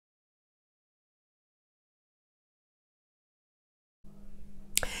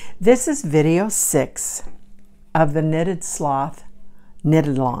This is video 6 of the Knitted Sloth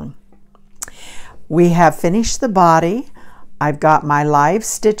Knitted Along. We have finished the body. I've got my live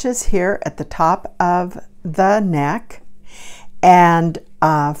stitches here at the top of the neck. And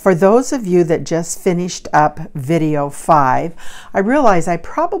for those of you that just finished up video 5, I realize I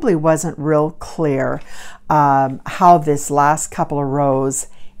probably wasn't real clear how this last couple of rows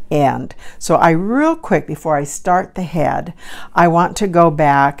end. So real quick, before I start the head, I want to go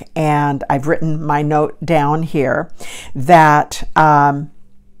back, and I've written my note down here that on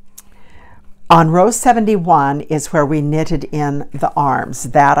row 71 is where we knitted in the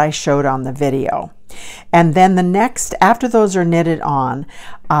arms that I showed on the video. And then the next, after those are knitted on,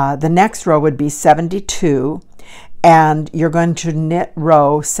 the next row would be 72, and you're going to knit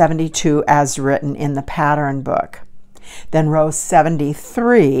row 72 as written in the pattern book. Then row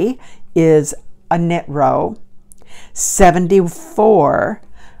 73 is a knit row. 74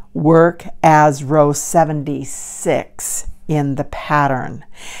 work as row 76 in the pattern.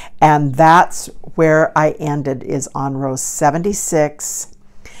 And that's where I ended, is on row 76.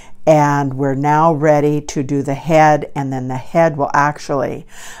 And we're now ready to do the head, and then the head will actually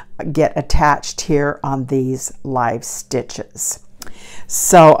get attached here on these live stitches.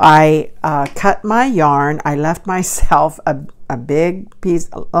 So I cut my yarn. I left myself a big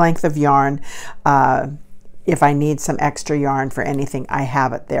length of yarn. If I need some extra yarn for anything, I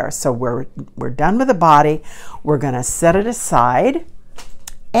have it there. So we're done with the body. We're going to set it aside,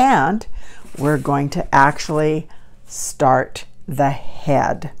 and we're going to actually start the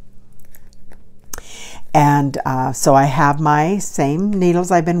head. And so I have my same needles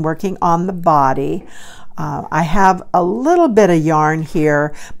I've been working on the body. I have a little bit of yarn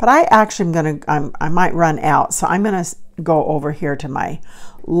here, but I actually I might run out. So I'm going to go over here to my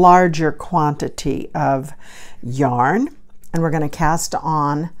larger quantity of yarn, and we're going to cast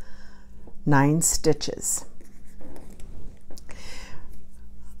on 9 stitches.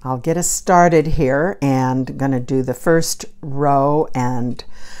 I'll get us started here, and going to do the first row, and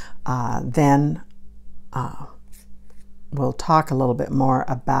then we'll talk a little bit more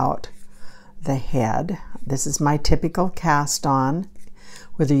about the head. This is my typical cast on.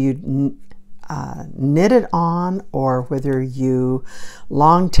 Whether you knit it on or whether you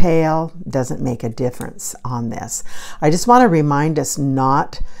long tail, doesn't make a difference on this. I just want to remind us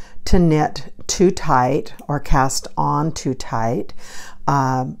not to knit too tight or cast on too tight.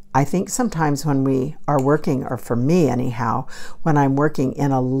 I think sometimes when we are working, or for me anyhow, when I'm working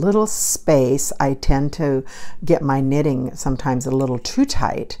in a little space, I tend to get my knitting sometimes a little too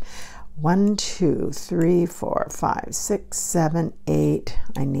tight. 1, 2, 3, 4, 5, 6, 7, 8.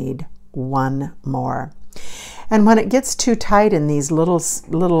 I need 1 more. And when it gets too tight in these little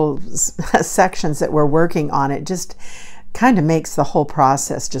sections that we're working on, it just kind of makes the whole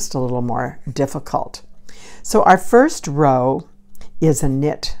process just a little more difficult. So our first row is a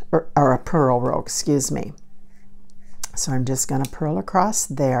knit, or a purl row, excuse me. So I'm just going to purl across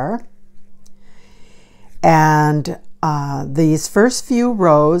there. And these first few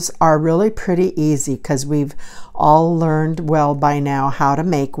rows are really pretty easy because we've all learned well by now how to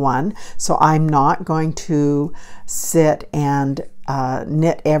make one. So I'm not going to sit and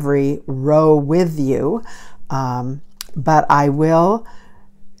knit every row with you, but I will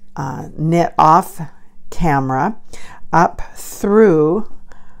knit off camera up through,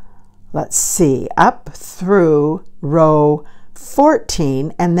 let's see, up through row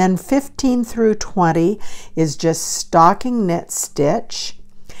 14, and then 15 through 20 is just stocking knit stitch,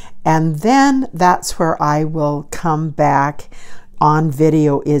 and then that's where I will come back on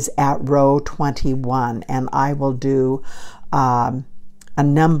video, is at row 21, and I will do a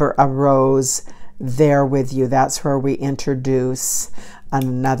number of rows there with you. That's where we introduce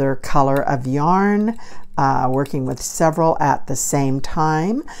another color of yarn, working with several at the same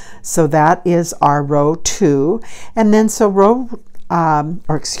time. So that is our row 2. And then so row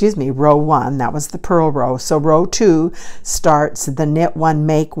 1, that was the purl row. So row 2 starts the knit 1,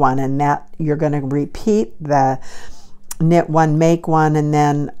 make 1, and that you're going to repeat the knit 1, make 1, and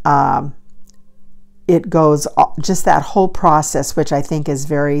then it goes just that whole process, which I think is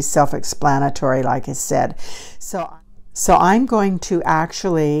very self-explanatory, like I said. So I'm going to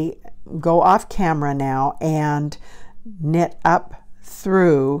actually go off camera now and knit up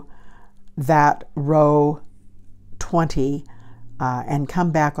through that row 20 and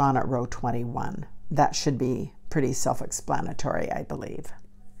come back on at row 21. That should be pretty self-explanatory, I believe.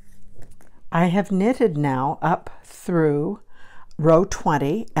 I have knitted now up through row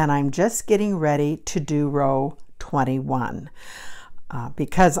 20, and I'm just getting ready to do row 21.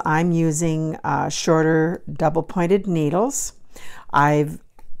 Because I'm using shorter double pointed needles, I've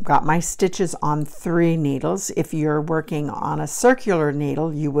got my stitches on 3 needles. If you're working on a circular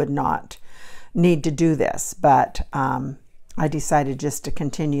needle, you would not need to do this, but I decided just to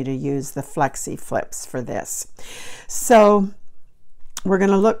continue to use the flexi flips for this. So we're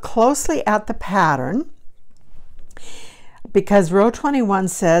going to look closely at the pattern, because row 21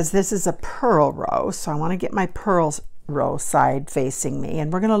 says this is a purl row, so I want to get my purl row side facing me,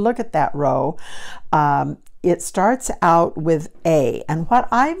 and we're going to look at that row. It starts out with A, and what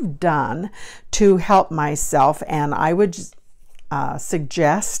I've done to help myself, and I would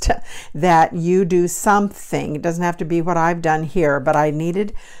suggest that you do something. It doesn't have to be what I've done here, but I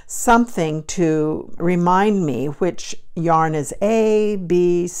needed something to remind me which yarn is A,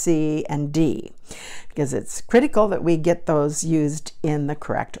 B, C, and D, because it's critical that we get those used in the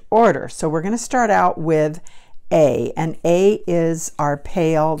correct order. So we're going to start out with A, and A is our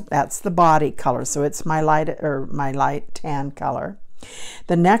pale, that's the body color, so it's my light tan color.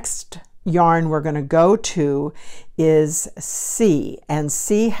 The next yarn we're going to go to is C, and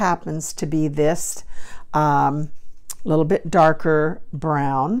C happens to be this little bit darker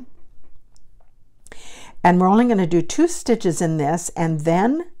brown, and we're only going to do 2 stitches in this, and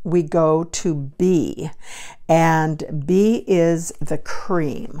then we go to B, and B is the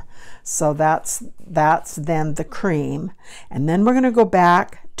cream, so that's then the cream, and then we're going to go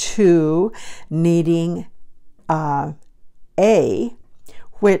back to needing A,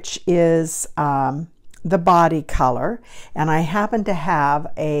 which is the body color, and I happen to have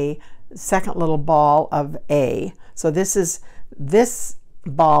a second little ball of A. So this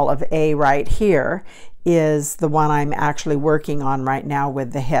ball of A right here is the one I'm actually working on right now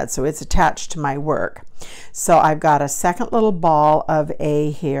with the head, so it's attached to my work. So I've got a second little ball of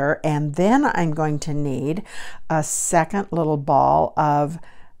A here, and then I'm going to need a second little ball of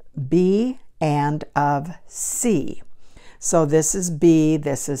B and of C. So this is B,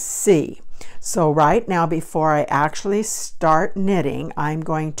 this is C. So right now, before I actually start knitting, I'm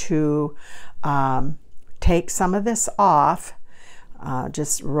going to take some of this off,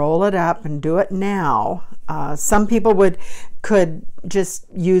 just roll it up and do it now. Some people could just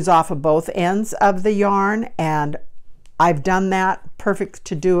use off of both ends of the yarn, and I've done that, perfect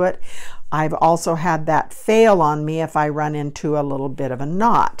to do it. I've also had that fail on me if I run into a little bit of a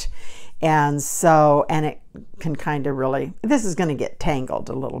knot. And so, and it can kind of really, this is going to get tangled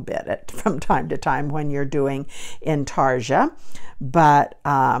a little bit from time to time when you're doing intarsia, but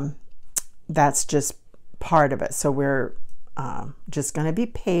that's just part of it. So we're just going to be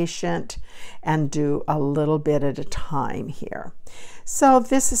patient and do a little bit at a time here. So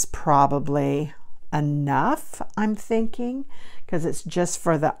this is probably enough, I'm thinking, because it's just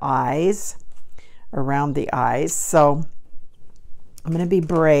for the eyes, around the eyes. So I'm going to be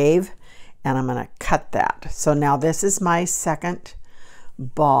brave, and I'm going to cut that. So now this is my second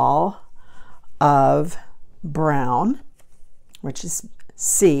ball of brown, which is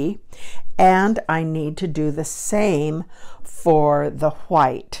C, and I need to do the same for the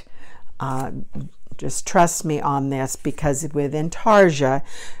white. Just trust me on this, because with intarsia,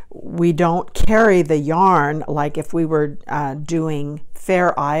 we don't carry the yarn like if we were doing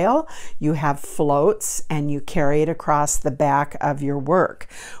Fair Isle. You have floats and you carry it across the back of your work.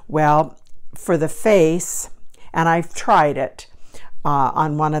 Well, for the face, and I've tried it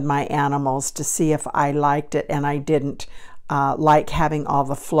on one of my animals to see if I liked it, and I didn't like having all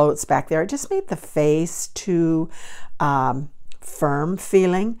the floats back there. It just made the face too firm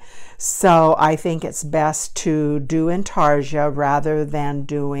feeling. So I think it's best to do intarsia rather than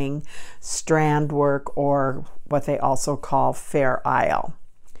doing strand work, or what they also call Fair Isle.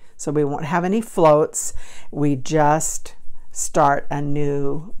 So we won't have any floats. We just start a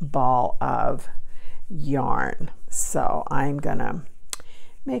new ball of yarn. So I'm gonna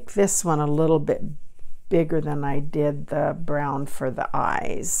make this one a little bit bigger than I did the brown for the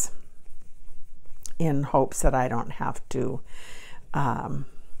eyes, in hopes that I don't have to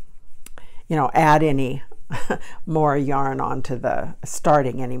you know, add any more yarn onto the,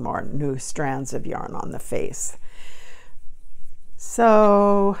 starting any more new strands of yarn on the face.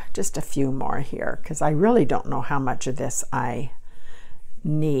 So just a few more here, because I really don't know how much of this I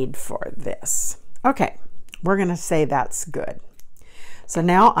need for this. Okay, we're going to say that's good. So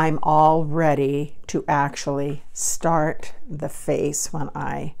now I'm all ready to actually start the face when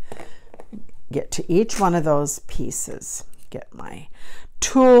I get to each one of those pieces. Get my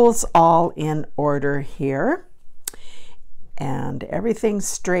tools all in order here, and everything's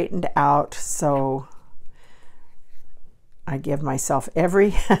straightened out, so I give myself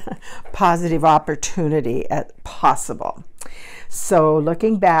every positive opportunity possible. So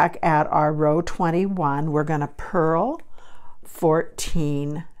looking back at our row 21, we're going to purl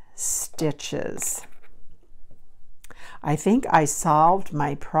 14 stitches. I think I solved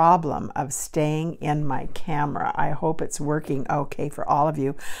my problem of staying in my camera. I hope it's working okay for all of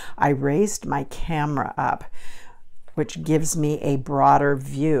you. I raised my camera up, which gives me a broader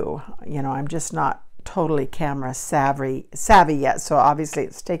view. You know, I'm just not totally camera savvy yet, so obviously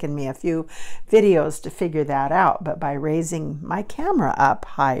it's taken me a few videos to figure that out, but by raising my camera up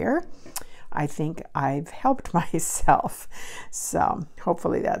higher, I think I've helped myself. So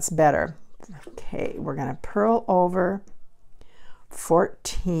hopefully that's better. Okay, we're going to purl over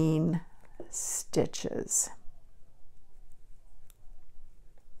 14 stitches.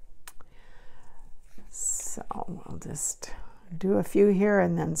 So we'll just do a few here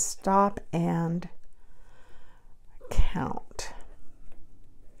and then stop and count.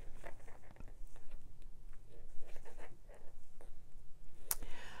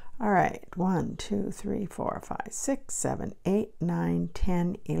 All right, 1, 2, 3, 4, 5, 6, 7, 8, 9,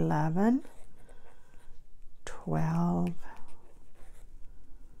 10, 11, 12,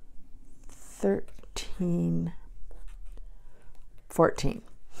 13, 14.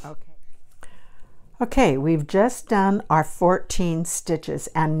 Okay. Okay, we've just done our 14 stitches,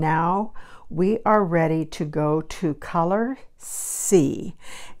 and now we are ready to go to color C.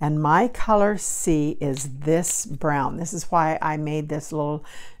 And my color C is this brown. This is why I made this little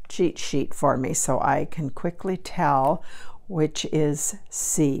cheat sheet for me, so I can quickly tell which is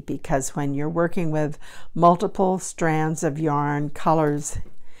C, because when you're working with multiple strands of yarn colors,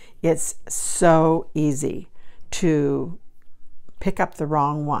 it's so easy to pick up the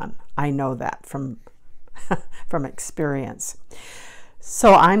wrong one. I know that from from experience.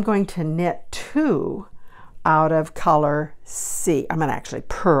 So I'm going to knit 2 out of color C. I'm going to actually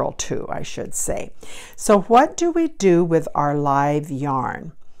purl 2, I should say. So what do we do with our live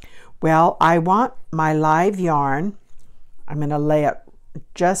yarn? Well, I want my live yarn, I'm going to lay it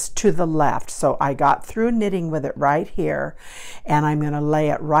just to the left. So I got through knitting with it right here, and I'm going to lay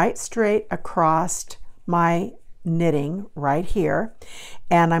it right straight across my knitting right here,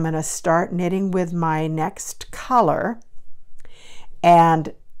 and I'm going to start knitting with my next color,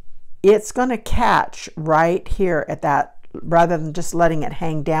 and it's going to catch right here at that, rather than just letting it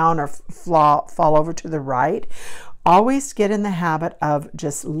hang down or fall over to the right. Always get in the habit of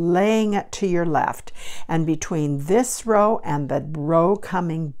just laying it to your left, and between this row and the row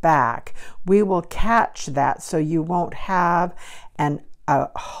coming back, we will catch that, so you won't have a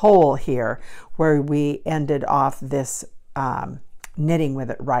hole here where we ended off this knitting with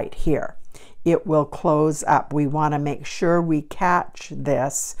it right here. It will close up. We want to make sure we catch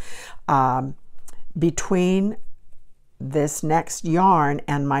this between this next yarn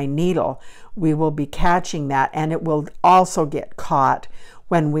and my needle. We will be catching that, and it will also get caught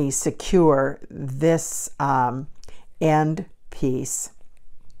when we secure this end piece,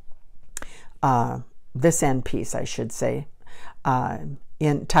 this end piece I should say,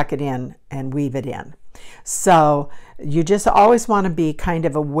 tuck it in and weave it in. So you just always want to be kind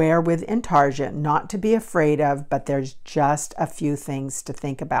of aware with intarsia, not to be afraid of, but there's just a few things to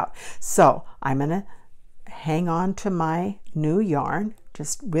think about. So I'm going to hang on to my new yarn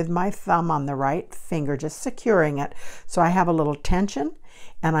just with my thumb on the right finger, just securing it so I have a little tension,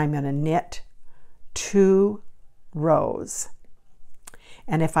 and I'm going to knit 2 rows.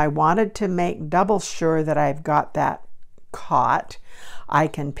 And if I wanted to make double sure that I've got that caught, I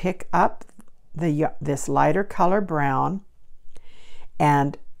can pick up this lighter color brown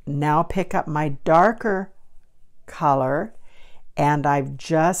and now pick up my darker color, and I've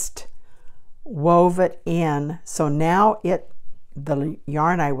just wove it in. So now the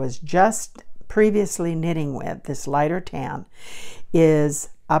yarn I was just previously knitting with, this lighter tan, is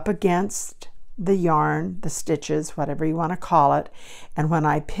up against the yarn, the stitches, whatever you want to call it, and when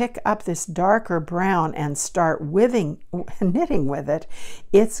I pick up this darker brown and start knitting with it,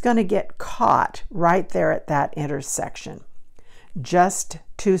 it's going to get caught right there at that intersection, just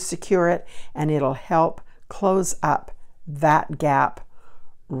to secure it, and it'll help close up that gap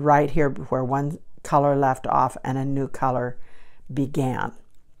right here where one color left off and a new color began.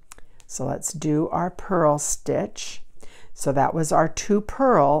 So let's do our purl stitch. So that was our 2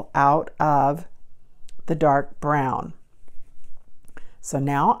 purl out of the dark brown. So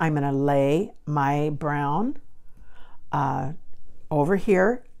now I'm going to lay my brown over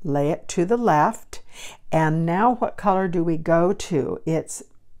here, lay it to the left, and now what color do we go to? It's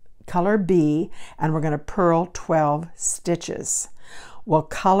color B, and we're going to purl 12 stitches. Well,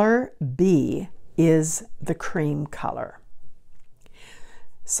 color B is the cream color.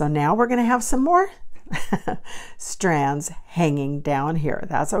 So now we're going to have some more strands hanging down here.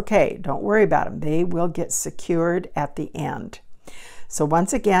 That's okay. Don't worry about them. They will get secured at the end. So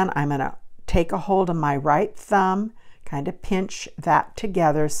once again, I'm going to take a hold of my right thumb, kind of pinch that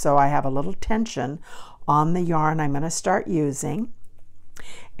together so I have a little tension on the yarn I'm going to start using.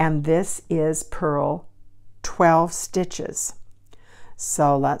 And this is purl 12 stitches.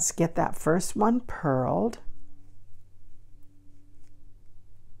 So let's get that first one purled.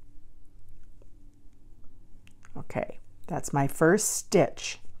 Okay, that's my first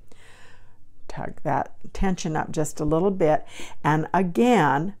stitch. Tug that tension up just a little bit, and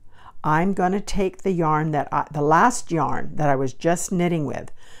again I'm going to take the yarn that the last yarn that I was just knitting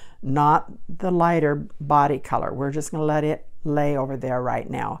with, not the lighter body color. We're just going to let it lay over there right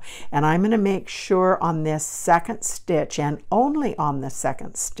now, and I'm going to make sure on this second stitch, and only on the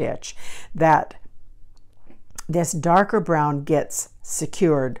second stitch, that this darker brown gets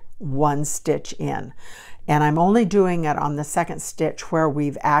secured one stitch in. And I'm only doing it on the second stitch where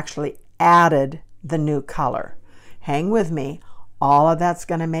we've actually added the new color. Hang with me. All of that's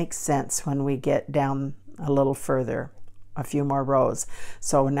going to make sense when we get down a little further, a few more rows.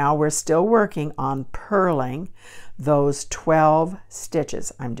 So now we're still working on purling those 12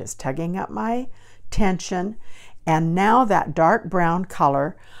 stitches. I'm just tugging up my tension, and now that dark brown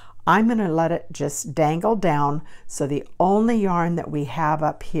color, I'm going to let it just dangle down. So the only yarn that we have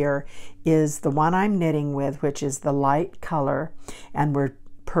up here is the one I'm knitting with, which is the light color, and we're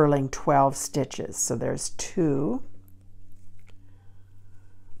purling 12 stitches. So there's 2,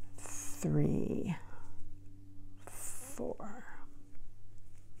 3, 4,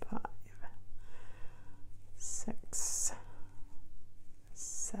 5, 6,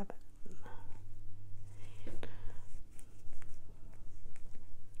 7,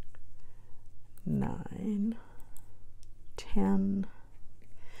 9, 10,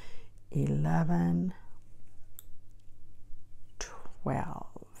 11, 12.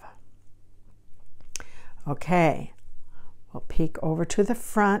 Okay, we'll peek over to the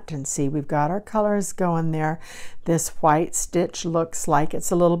front and see we've got our colors going there. This white stitch looks like it's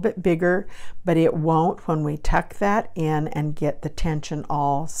a little bit bigger, but it won't when we tuck that in and get the tension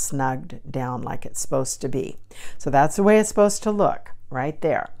all snugged down like it's supposed to be. So that's the way it's supposed to look right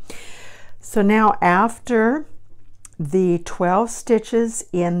there. So now after the 12 stitches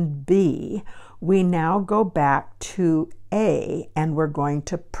in B, we now go back to A, and we're going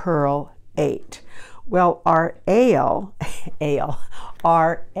to purl 8. Well, our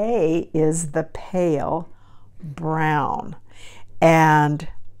our A is the pale brown, and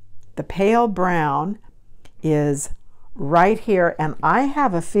the pale brown is right here, and I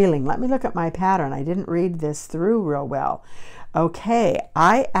have a feeling, let me look at my pattern, I didn't read this through real well. Okay,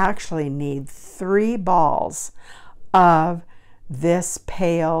 I actually need 3 balls of this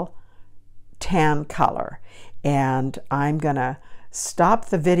pale tan color, and I'm gonna stop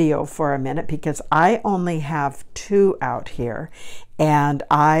the video for a minute because I only have 2 out here, and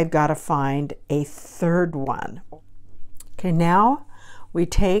I've got to find a third one. Okay, now we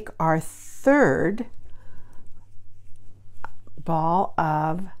take our third ball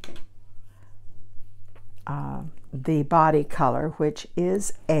of the body color, which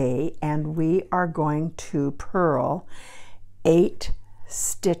is A, and we are going to purl 8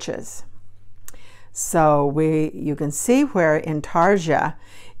 stitches. So you can see where intarsia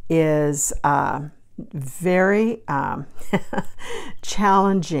is very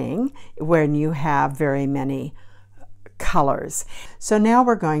challenging when you have very many colors. So now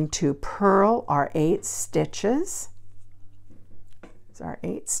we're going to purl our 8 stitches. There's our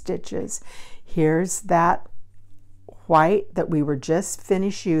 8 stitches. Here's that white that we were just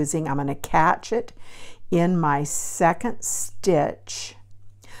finished using. I'm going to catch it in my second stitch.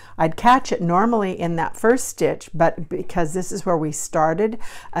 I'd catch it normally in that first stitch, but because this is where we started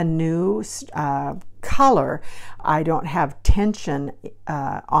a new color, I don't have tension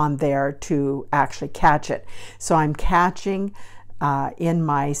on there to actually catch it. So I'm catching in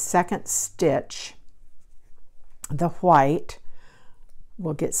my second stitch. The white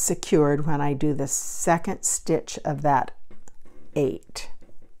will get secured when I do the second stitch of that 8.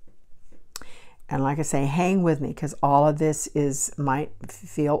 And like I say, hang with me because all of this might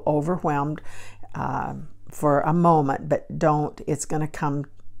feel overwhelmed for a moment, but don't. It's going to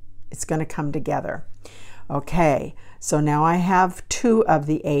come together. Okay, so now I have 2 of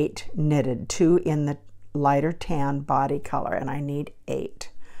the 8 knitted, 2 in the lighter tan body color, and I need 8.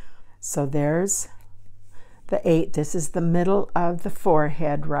 So there's the 8. This is the middle of the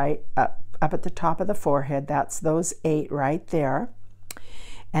forehead, right up at the top of the forehead. That's those 8 right there.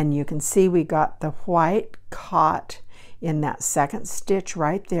 And you can see we got the white caught in that second stitch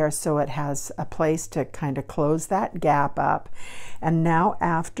right there, so it has a place to kind of close that gap up. And now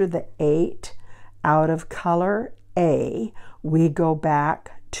after the 8 out of color A, we go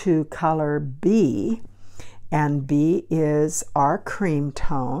back to color B, and B is our cream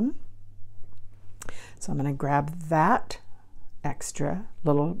tone. So I'm going to grab that extra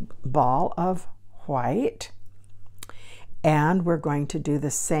little ball of white, and we're going to do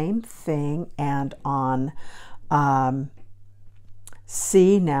the same thing, and on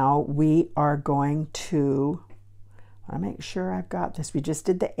C now we are going to, I make sure I've got this, we just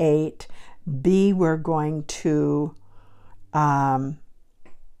did the 8. B, we're going to purl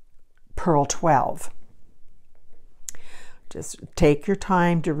 12. Just take your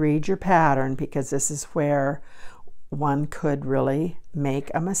time to read your pattern, because this is where one could really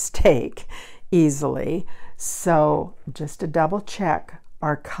make a mistake easily. So just to double check,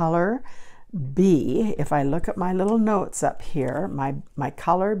 our color B, if I look at my little notes up here, my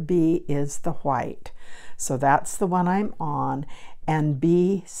color B is the white. So that's the one I'm on, and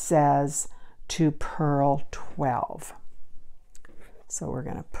B says to purl 12. So we're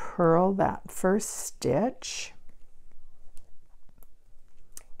going to purl that first stitch.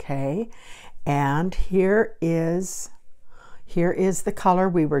 Okay, and here is the color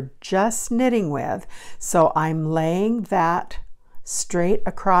we were just knitting with. So I'm laying that straight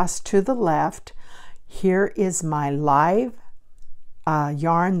across to the left. Here is my live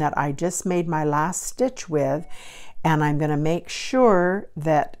yarn that I just made my last stitch with, and I'm going to make sure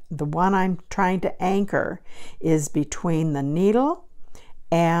that the one I'm trying to anchor is between the needle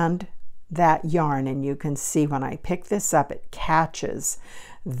and that yarn, and you can see when I pick this up it catches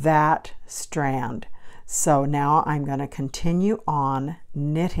that strand. So now I'm going to continue on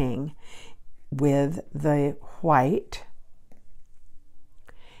knitting with the white,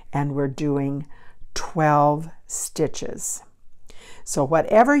 and we're doing 12 stitches. So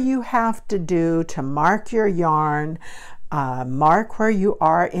whatever you have to do to mark your yarn, mark where you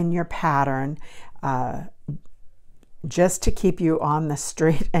are in your pattern, just to keep you on the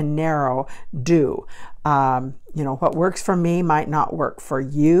straight and narrow, do. You know, what works for me might not work for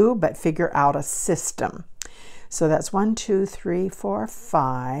you, but figure out a system. So that's 1, 2, 3, 4,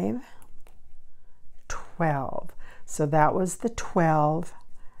 5, 12. So that was the 12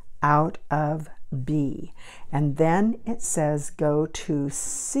 out of B. And then it says go to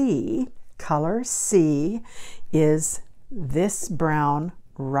C. Color C is this brown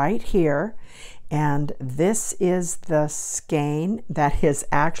right here, and this is the skein that is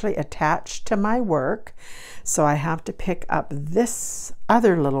actually attached to my work. So I have to pick up this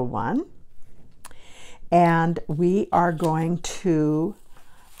other little one, and we are going to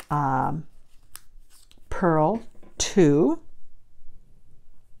purl 2.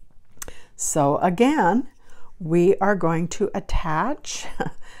 So again, we are going to attach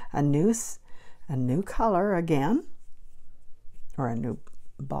a new color again, or a new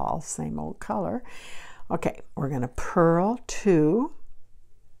ball, same old color. Okay, we're going to purl 2.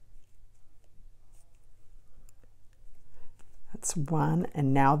 That's 1,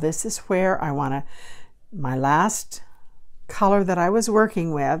 and now this is where I want to, my last color that I was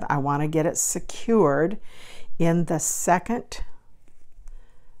working with, I want to get it secured in the second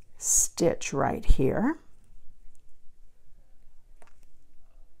stitch right here.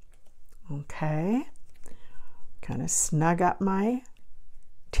 Okay, kind of snug up my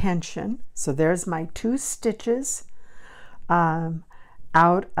tension. So there's my 2 stitches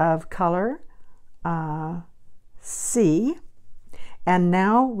out of color C, and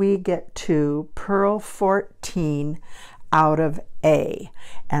now we get to purl 14 out of A.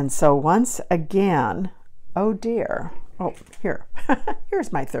 And so once again, oh dear, oh here,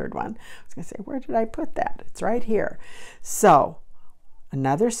 here's my third one. I was gonna say, where did I put that? It's right here. So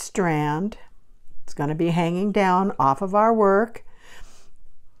another strand, it's going to be hanging down off of our work,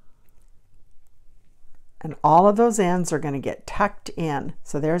 and all of those ends are going to get tucked in.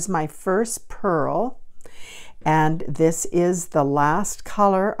 So there's my first purl, and this is the last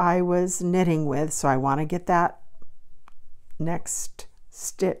color I was knitting with, so I want to get that next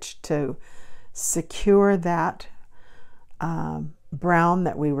stitch to secure that brown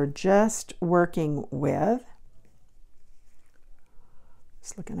that we were just working with.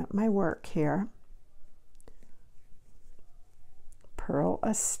 Just looking at my work here. Purl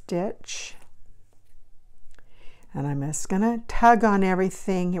a stitch, and I'm just going to tug on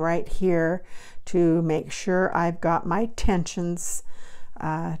everything right here to make sure I've got my tensions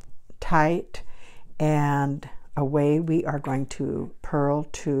tight, and away we are going to purl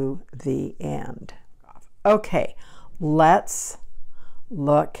to the end. Okay, let's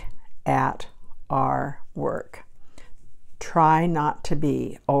look at our work. Try not to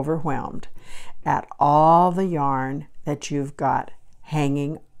be overwhelmed at all the yarn that you've got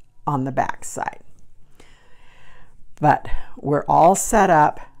hanging on the back side. But we're all set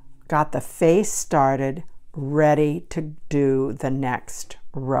up, got the face started, ready to do the next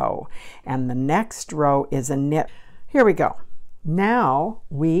row. And the next row is a knit. Here we go. Now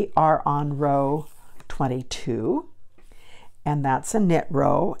we are on row 22, and that's a knit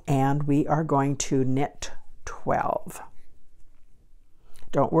row, and we are going to knit 12.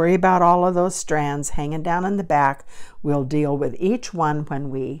 Don't worry about all of those strands hanging down in the back. We'll deal with each one when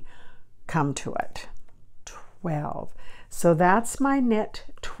we come to it. 12. So that's my knit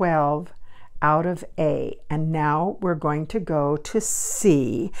 12 out of A, and now we're going to go to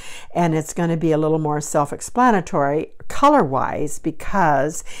C, and it's going to be a little more self-explanatory color-wise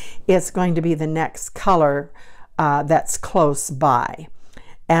because it's going to be the next color that's close by.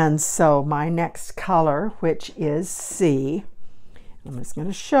 And so my next color, which is C, I'm just going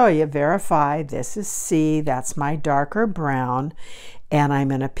to show you, verify, this is C, that's my darker brown, and I'm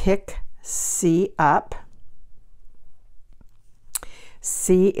going to pick C up.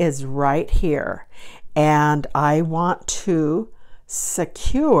 C is right here, and I want to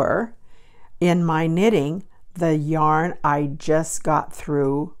secure in my knitting the yarn I just got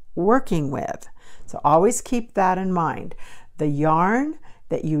through working with. So always keep that in mind. The yarn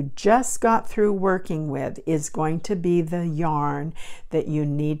that you just got through working with is going to be the yarn that you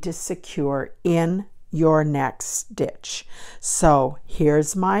need to secure in your next stitch. So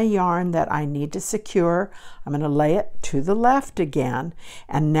here's my yarn that I need to secure. I'm going to lay it to the left again,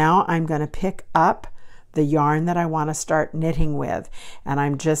 and now I'm going to pick up the yarn that I want to start knitting with, and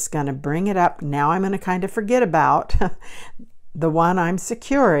I'm just going to bring it up. Now I'm going to kind of forget about the one I'm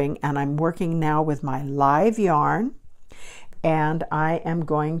securing, and I'm working now with my live yarn, and I am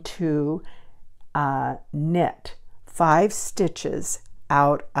going to knit 5 stitches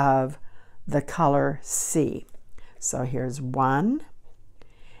out of the color C. So here's 1,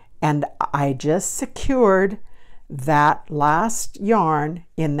 and I just secured that last yarn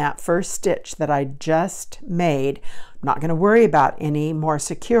in that first stitch that I just made. I'm not going to worry about any more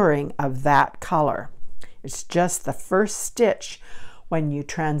securing of that color. It's just the first stitch. When you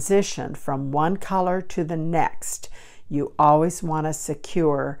transition from one color to the next, you always want to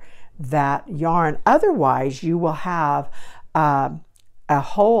secure that yarn. Otherwise, you will have a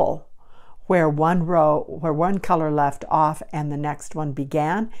hole where one color left off and the next one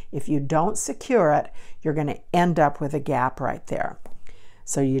began. If you don't secure it, you're going to end up with a gap right there.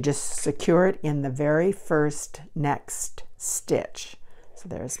 So you just secure it in the very first next stitch. So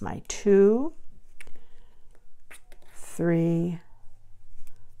there's my 2, 3,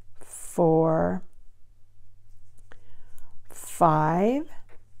 4, 5,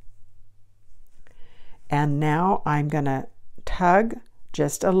 and now I'm going to tug,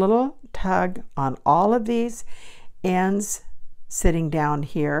 just a little tug on all of these ends sitting down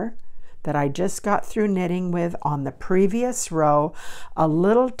here that I just got through knitting with on the previous row, a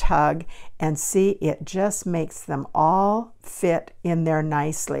little tug, and see, it just makes them all fit in there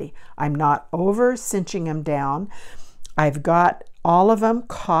nicely. I'm not over cinching them down. I've got all of them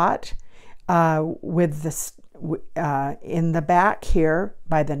caught with the in the back here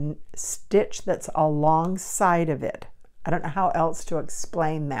by the stitch that's alongside of it. I don't know how else to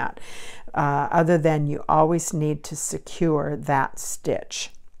explain that other than you always need to secure that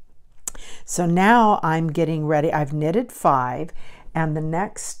stitch. So now I'm getting ready. I've knitted 5, and the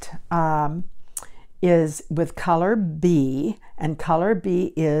next is with color B, and color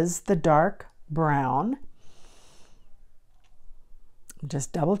B is the dark brown.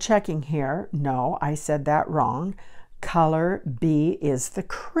 Just double checking here. No, I said that wrong. Color B is the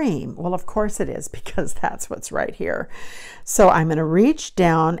cream. Well, of course it is, because that's what's right here. So I'm going to reach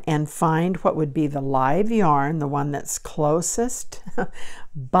down and find what would be the live yarn, the one that's closest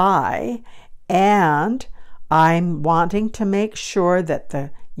by, and I'm wanting to make sure that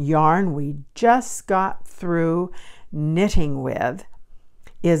the yarn we just got through knitting with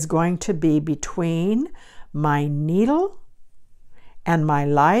is going to be between my needle and my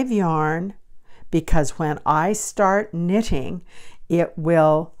live yarn, because when I start knitting, it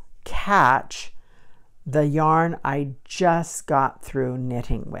will catch the yarn I just got through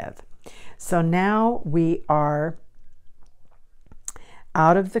knitting with. So now we are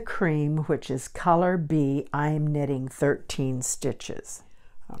out of the cream, which is color B. I'm knitting 13 stitches.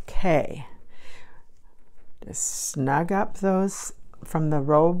 Okay, just snug up those from the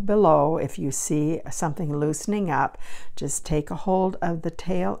row below. If you see something loosening up, just take a hold of the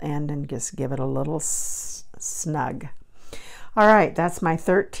tail end and just give it a little snug. All right, that's my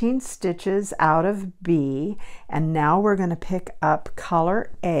 13 stitches out of B, and now we're going to pick up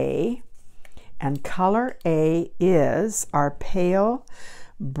color A, and color A is our pale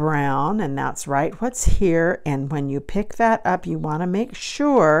brown, and that's right what's here. And when you pick that up, you want to make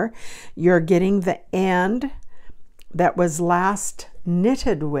sure you're getting the end that was last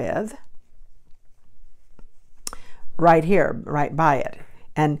knitted with right here, right by it.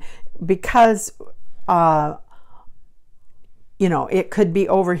 And because you know, it could be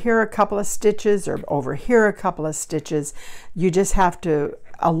over here a couple of stitches or over here a couple of stitches. You just have to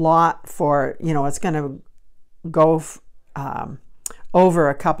allot for, you know, it's going to go over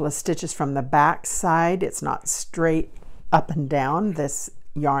a couple of stitches from the back side. It's not straight up and down, this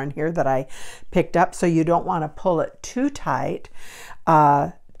yarn here that I picked up. So you don't want to pull it too tight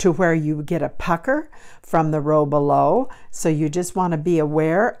to where you get a pucker from the row below. So you just want to be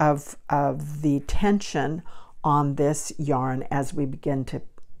aware of the tension on this yarn as we begin to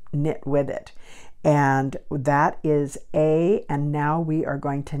knit with it. And that is A, and now we are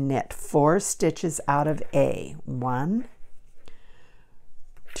going to knit 4 stitches out of A. 1,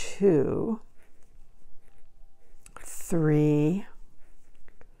 2, 3,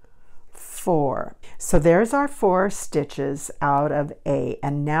 4. So there's our 4 stitches out of A,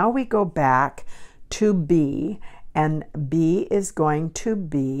 and now we go back to B, and B is going to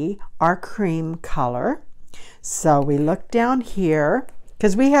be our cream color. So we look down here,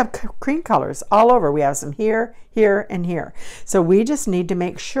 because we have cream colors all over. We have some here, here, and here. So we just need to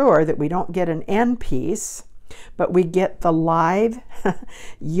make sure that we don't get an end piece, but we get the live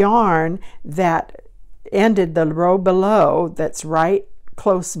yarn that ended the row below that's right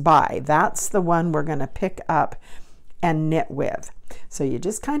close by. That's the one we're going to pick up and knit with. So you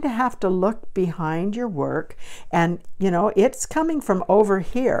just kind of have to look behind your work, and you know, it's coming from over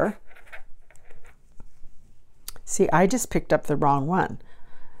here. See, I just picked up the wrong one.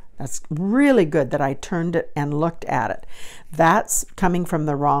 That's really good that I turned it and looked at it. That's coming from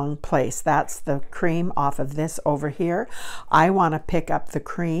the wrong place. That's the cream off of this over here. I want to pick up the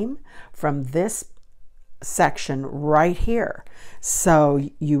cream from this section right here. So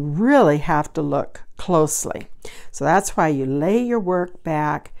you really have to look closely. So that's why you lay your work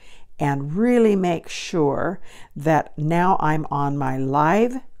back and really make sure that now I'm on my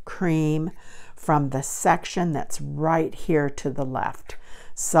live cream from the section that's right here to the left.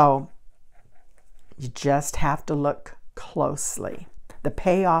 So you just have to look closely. The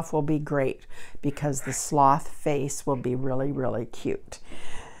payoff will be great because the sloth face will be really, really cute.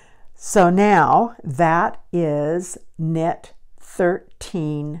 So now that is knit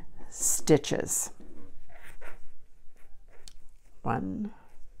 13 stitches. 1,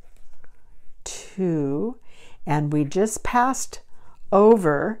 2, and we just passed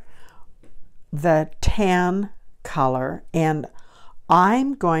over the tan color, and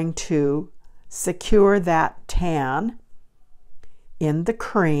I'm going to secure that tan in the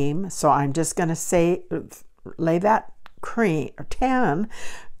cream. So I'm just going to lay that cream or tan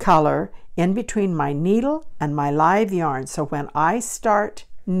color in between my needle and my live yarn. So when I start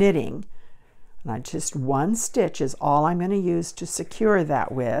knitting, and I just 1 stitch is all I'm going to use to secure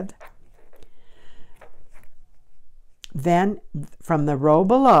that with. Then from the row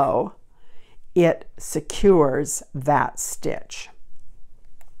below, it secures that stitch.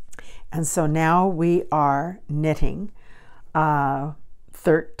 And so now we are knitting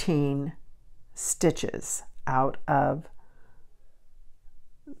 13 stitches out of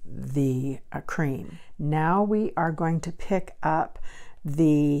the cream. Now we are going to pick up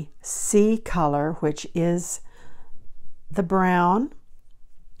the C color, which is the brown,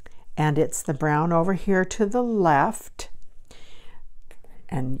 and it's the brown over here to the left.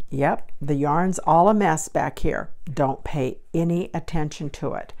 And yep, the yarn's all a mess back here. Don't pay any attention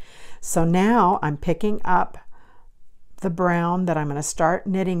to it. So now I'm picking up the brown that I'm going to start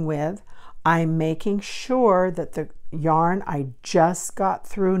knitting with. I'm making sure that the yarn I just got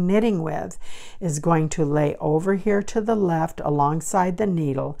through knitting with is going to lay over here to the left alongside the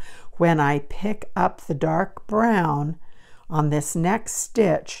needle. When I pick up the dark brown on this next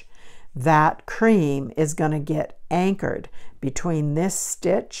stitch, that cream is going to get anchored between this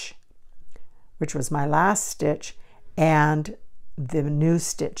stitch, which was my last stitch, and the new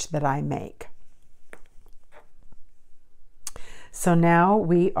stitch that I make. So now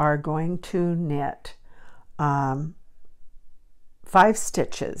we are going to knit 5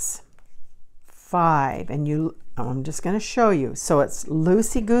 stitches. 5, and I'm just going to show you. So it's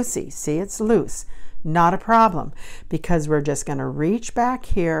loosey-goosey. See, it's loose. Not a problem, because we're just going to reach back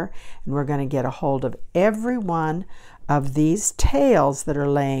here and we're going to get a hold of every one of these tails that are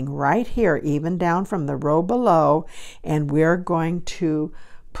laying right here, even down from the row below, and we're going to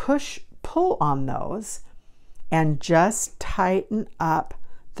pull on those and just tighten up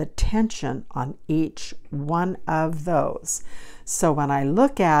the tension on each one of those. So when I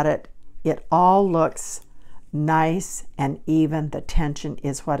look at it, it all looks nice and even. The tension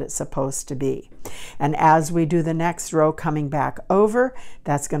is what it's supposed to be. And as we do the next row coming back over,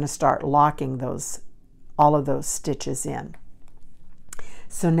 that's going to start locking all of those stitches in.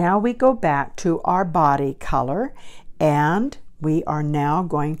 So now we go back to our body color, and we are now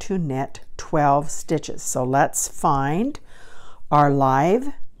going to knit 12 stitches. So let's find our live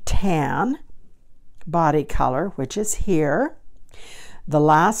tan body color, which is here. The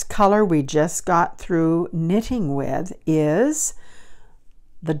last color we just got through knitting with is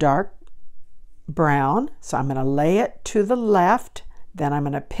the dark brown. So I'm going to lay it to the left, then I'm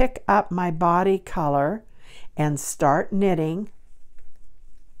going to pick up my body color and start knitting,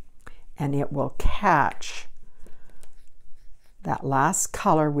 and it will catch that last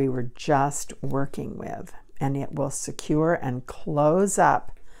color we were just working with, and it will secure and close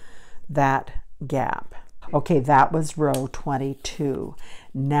up that gap. Okay, that was row 22.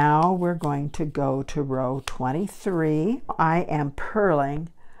 Now we're going to go to row 23. I am purling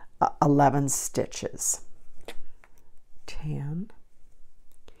 11 stitches. 10,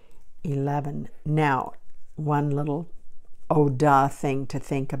 11. Now, one little oh duh thing to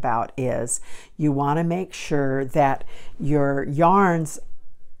think about is you want to make sure that your yarns,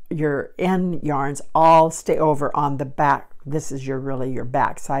 your end yarns, all stay over on the back. This is really your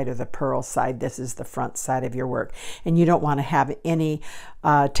back side of the purl side. This is the front side of your work. And you don't want to have any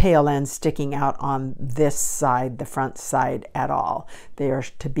tail ends sticking out on this side, the front side, at all. They are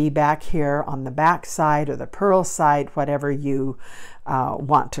to be back here on the back side or the purl side, whatever you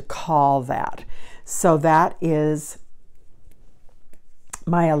want to call that. So that is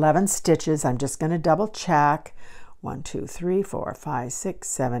my 11 stitches. I'm just going to double check. 1, 2, 3, 4, 5, 6,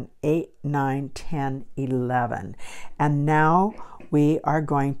 7, 8, 9, 10, 11. And now we are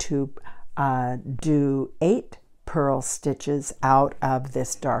going to do 8 purl stitches out of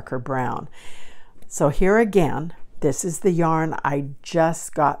this darker brown. So here again, this is the yarn I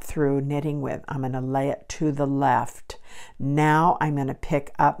just got through knitting with. I'm going to lay it to the left. Now I'm going to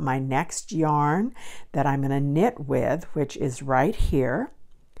pick up my next yarn that I'm going to knit with, which is right here,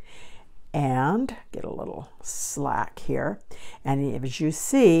 and get a little slack here. And as you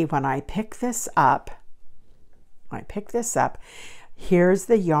see, when I pick this up, here's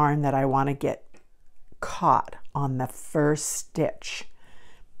the yarn that I want to get caught on the first stitch.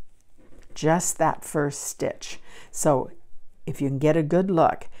 Just that first stitch. So if you can get a good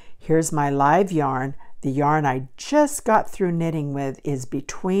look, here's my live yarn. The yarn I just got through knitting with is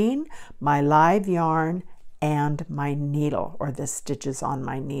between my live yarn and my needle, or the stitches on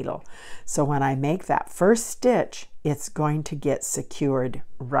my needle. So when I make that first stitch, it's going to get secured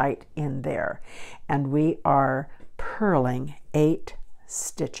right in there. And we are purling 8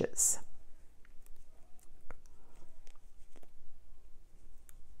 stitches.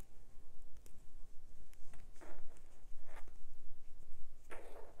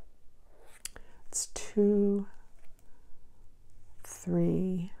 It's 2,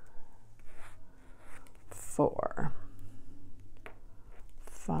 3, 4,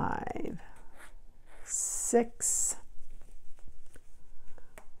 5, 6,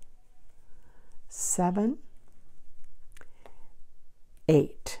 7,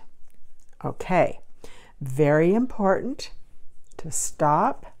 8. Okay, very important to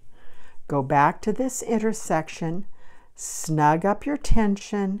stop, go back to this intersection, snug up your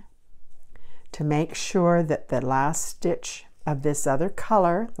tension to make sure that the last stitch of this other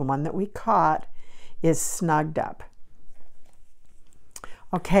color, the one that we caught, is snugged up.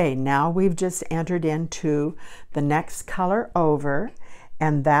 Okay, now we've just entered into the next color over,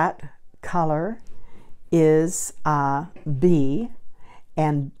 and that color is B,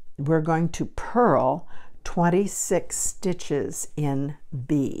 and we're going to purl 26 stitches in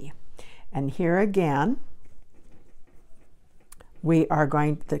B. And here again, we are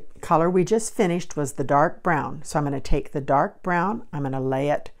going, the color we just finished was the dark brown. So I'm going to take the dark brown, I'm going to lay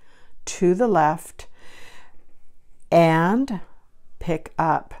it to the left and pick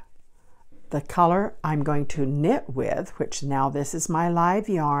up the color I'm going to knit with, which now this is my live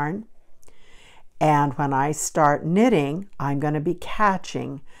yarn. And when I start knitting, I'm going to be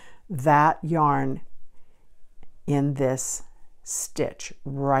catching that yarn in this stitch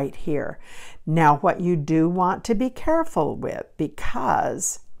right here. Now what you do want to be careful with,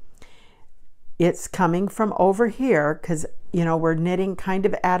 because it's coming from over here, because you know we're knitting kind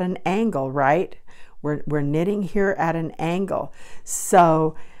of at an angle, right? We're knitting here at an angle.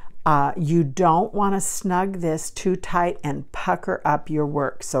 So you don't want to snug this too tight and pucker up your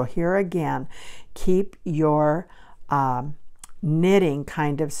work. So here again, keep your knitting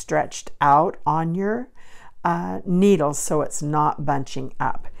kind of stretched out on your needles so it's not bunching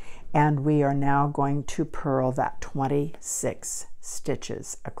up. And we are now going to purl that 26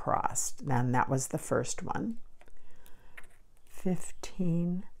 stitches across. And that was the first one.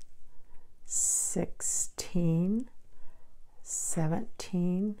 15, 16,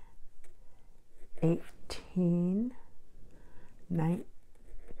 17, 18,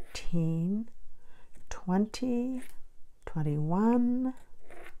 19, 20, 21. I'm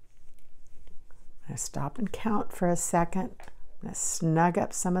going to stop and count for a second. I'm going to snug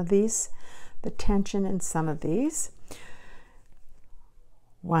up some of these, the tension in some of these.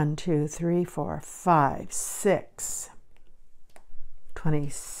 1, 2, 3, 4, 5, 6,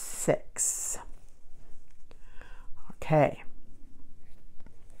 26. Okay.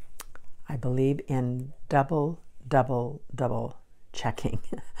 I believe in double checking.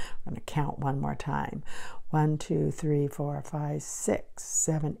 I'm going to count one more time. 1, 2, 3, 4, 5, 6,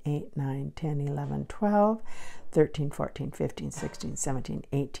 7, 8, 9, 10, 11, 12, 13, 14, 15, 16, 17,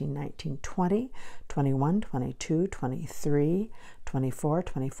 18, 19, 20, 21, 22, 23, 24,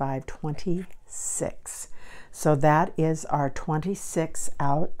 25, 26. So that is our 26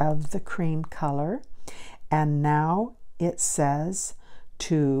 out of the cream color. And now it says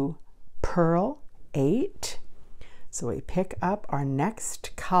to purl 8. So we pick up our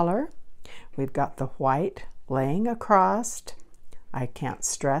next color. We've got the white laying across. I can't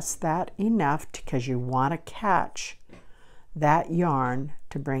stress that enough because you want to catch that yarn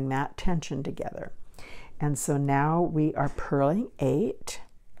to bring that tension together. And so now we are purling 8.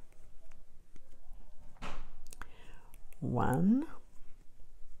 1,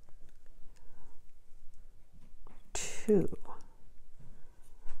 2,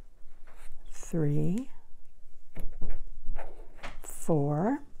 3,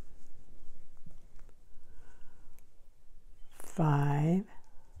 4, 5,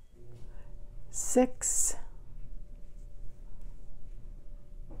 6,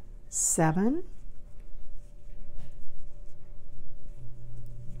 7,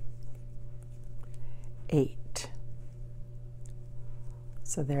 8.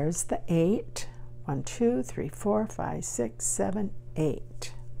 So there's the 8. 1, 2, 3, 4, 5, 6, 7,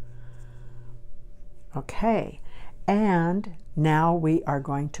 8. Okay, and now we are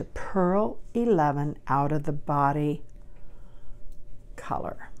going to purl 11 out of the body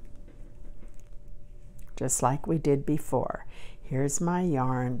color, just like we did before. Here's my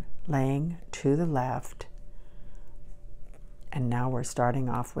yarn laying to the left, and now we're starting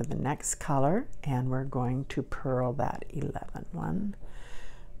off with the next color, and we're going to purl that 11. 1,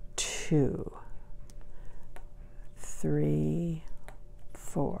 2, 3,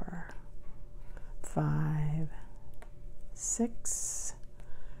 4, 5, 6,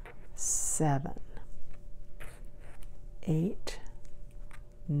 7, 8,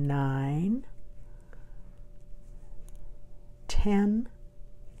 9, 10,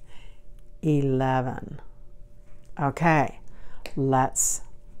 11. Okay, let's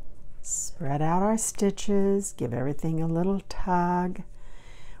spread out our stitches, give everything a little tug.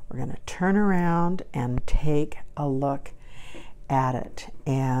 We're going to turn around and take a look at it.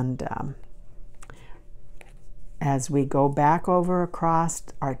 And as we go back over across,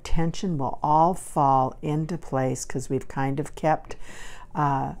 our tension will all fall into place because we've kind of kept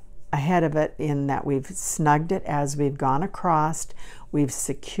ahead of it in that we've snugged it as we've gone across. We've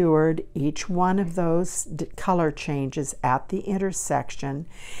secured each one of those color changes at the intersection,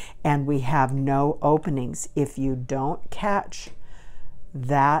 and we have no openings. If you don't catch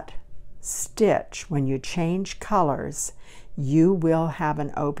that stitch when you change colors, you will have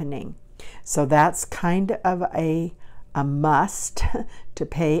an opening. So that's kind of a must to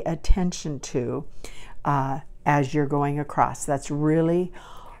pay attention to as you're going across. That's really,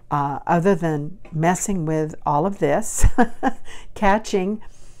 other than messing with all of this, catching,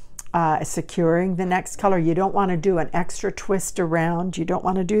 securing the next color. You don't want to do an extra twist around. You don't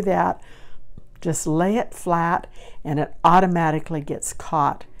want to do that. Just lay it flat and it automatically gets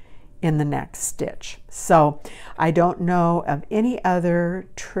caught in the next stitch. So I don't know of any other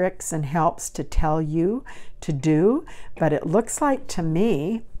tricks and helps to tell you to do, but it looks like to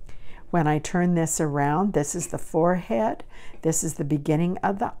me when I turn this around, this is the forehead, this is the beginning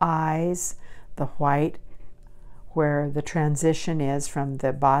of the eyes, the white where the transition is from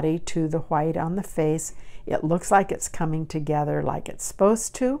the body to the white on the face. It looks like it's coming together like it's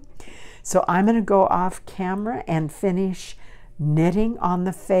supposed to. So I'm going to go off camera and finish knitting on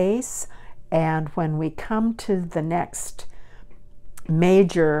the face, and when we come to the next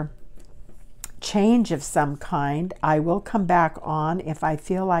major change of some kind, I will come back on if I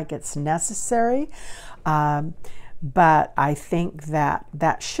feel like it's necessary. but I think that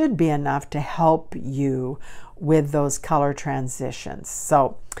that should be enough to help you with those color transitions.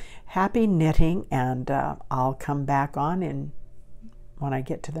 So happy knitting, and I'll come back on when I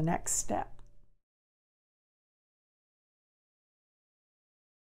get to the next step.